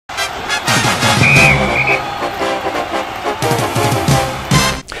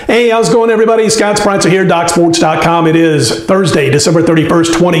Hey, how's it going, everybody? Scott Spreitzer here, DocSports.com. It is Thursday, December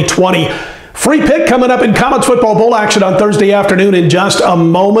 31st, 2020. Free pick coming up in college football bowl action on Thursday afternoon in just a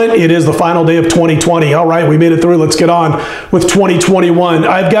moment. It is the final day of 2020. All right, we made it through. Let's get on with 2021.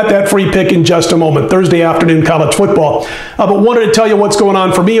 I've got that free pick in just a moment. Thursday afternoon college football. But wanted to tell you what's going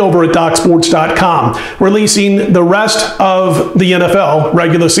on for me over at DocSports.com. Releasing the rest of the NFL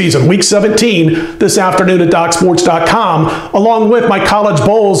regular season, Week 17, this afternoon at DocSports.com, along with my college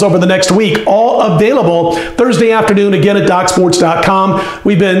bowls over the next week, all available Thursday afternoon again at DocSports.com.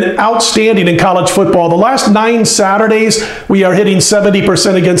 We've been outstanding in college football. The last 9 Saturdays, we are hitting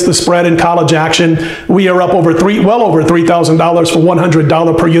 70% against the spread in college action. We are up over well over $3,000 for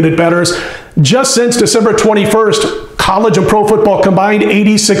 $100 per unit bettors. Just since December 21st, college and pro football combined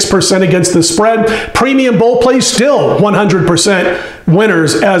 86% against the spread. Premium bowl plays still 100%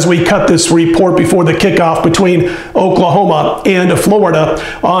 winners as we cut this report before the kickoff between Oklahoma and Florida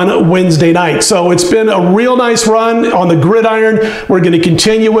on Wednesday night. So it's been a real nice run on the gridiron. We're going to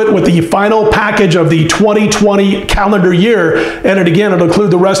continue it with the final package of the 2020 calendar year. And again, it'll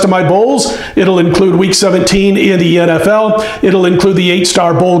include the rest of my bowls. It'll include Week 17 in the NFL. It'll include the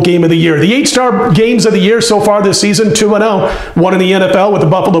 8-star bowl game of the year. The 8-star games of the year so far this season, 2-0. One in the NFL with the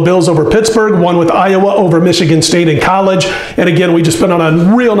Buffalo Bills over Pittsburgh, one with Iowa over Michigan State in college. And again, we just been on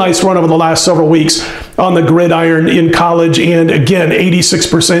a real nice run over the last several weeks on the gridiron in college. And again,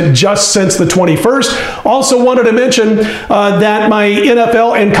 86% just since the 21st. Also wanted to mention that my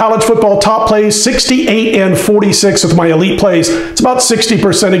NFL and college football top plays 68 and 46 with my elite plays. It's about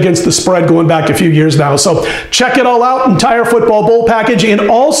 60% against the spread going back a few years now. So check it all out, entire football bowl package. And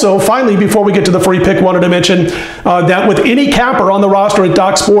also, finally, before we get to the free pick, wanted to mention that with any capper on the roster at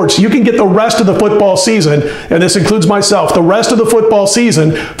Doc Sports, you can get the rest of the football season, and this includes myself, the rest of the football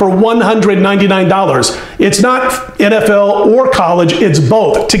season for $199. It's not NFL or college, it's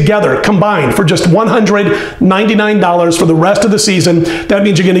both together, combined for just $199 for the rest of the season. That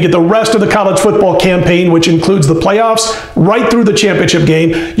means you're going to get the rest of the college football campaign, which includes the playoffs right through the championship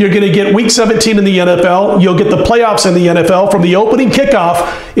game. You're going to get Week 17 in the NFL. You'll get the playoffs in the NFL from the opening kickoff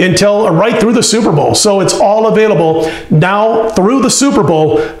until right through the Super Bowl. So it's all available now through the Super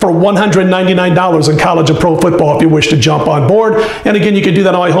Bowl for $199 in college and pro football if you wish to jump on board. And again, you can do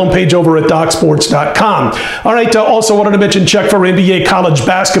that on my homepage over at DocSports.com. All right, also wanted to mention check for NBA college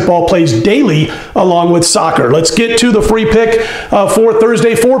basketball plays daily along with soccer. Let's get to the free pick for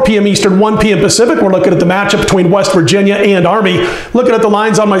Thursday, 4 p.m. Eastern, 1 p.m. Pacific. We're looking at the matchup between West Virginia and Army. Looking at the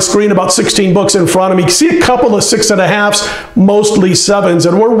lines on my screen, about 16 books in front of me. See a couple of 6.5s, mostly 7s,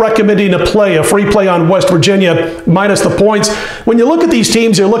 and we're recommending a free play on West Virginia minus the points. When you look at these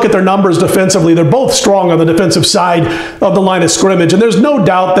teams, you look at their numbers defensively. They're both strong on the defensive side of the line of scrimmage, and there's no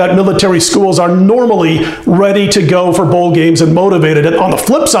doubt that military schools are normally ready to go for bowl games and motivated. And on the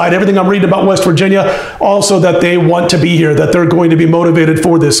flip side, everything I'm reading about West Virginia, also that they want to be here, that they're going to be motivated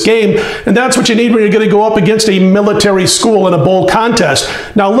for this game. And that's what you need when you're going to go up against a military school in a bowl contest.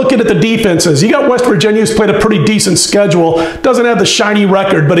 Now, looking at the defenses, you got West Virginia who's played a pretty decent schedule. Doesn't have the shiny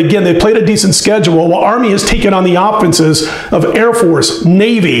record, but again, they played a decent schedule, while Army has taken on the offenses of Air Force,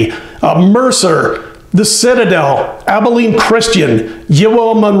 Navy, Mercer, the Citadel, Abilene Christian,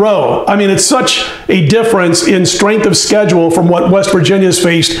 UL Monroe. I mean, it's such a difference in strength of schedule from what West Virginia's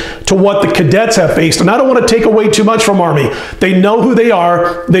faced to what the Cadets have faced. And I don't want to take away too much from Army. They know who they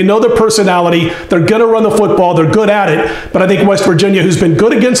are. They know their personality. They're going to run the football. They're good at it. But I think West Virginia, who's been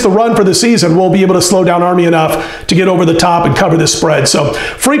good against the run for the season, will be able to slow down Army enough to get over the top and cover this spread. So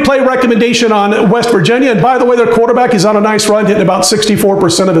free play recommendation on West Virginia. And by the way, their quarterback is on a nice run, hitting about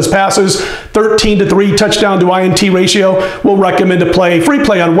 64% of his passes, 13-3 touchdown to INT ratio. We'll recommend a free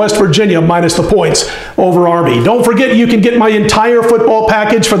play on West Virginia minus the points over Army. Don't forget, you can get my entire football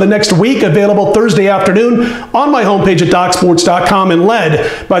package for the next week available Thursday afternoon on my homepage at DocSports.com and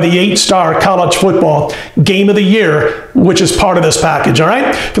led by the 8-star college football game of the year, which is part of this package. All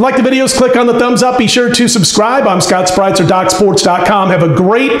right. If you like the videos, click on the thumbs up. Be sure to subscribe. I'm Scott Spreitzer, DocSports.com. Have a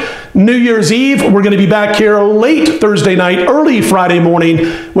great New Year's Eve. We're going to be back here late Thursday night, early Friday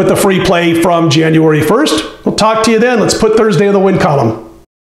morning with the free play from January 1st. We'll talk to you then. Let's put Thursday in the win column.